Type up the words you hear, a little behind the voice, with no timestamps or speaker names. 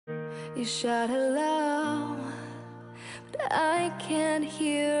You shout hello, but I can't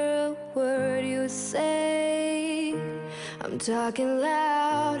hear a word you say. I'm talking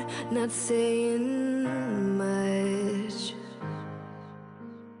loud, not saying much.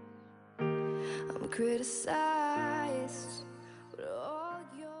 I'm criticized with all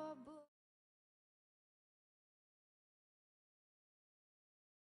your books.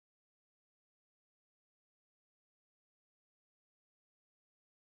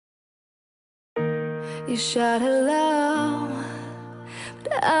 You shout hello,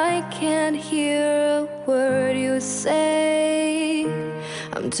 but I can't hear a word you say.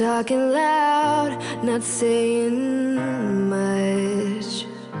 I'm talking loud, not saying much.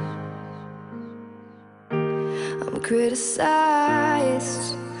 I'm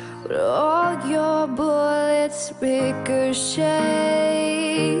criticized, but all your bullets ricochet.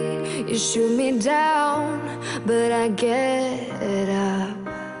 You shoot me down, but I get up.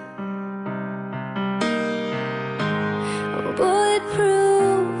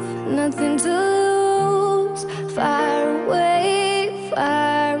 Bulletproof, nothing to lose. Fire away,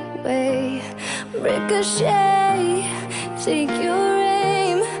 ricochet. Take your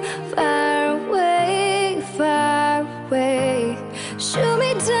aim, fire away. Shoot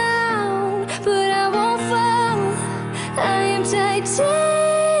me down, but I won't fall. I am titanium.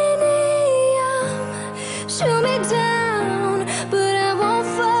 Shoot me down, but I won't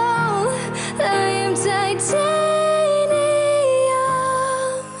fall. I am titanium.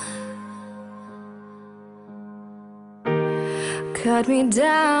 Cut me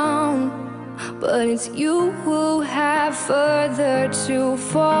down, but it's you who have further to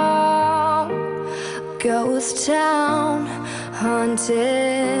fall. Ghost town,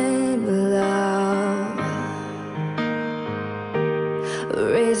 haunted love.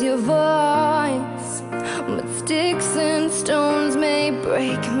 Raise your voice, but sticks and stones may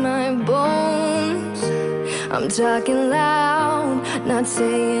break my bones. I'm talking loud, not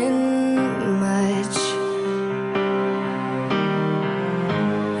saying much.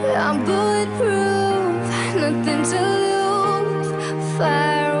 I'm bulletproof, nothing to lose.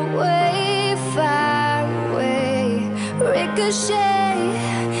 Fire away, ricochet.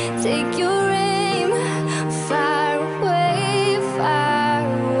 Take your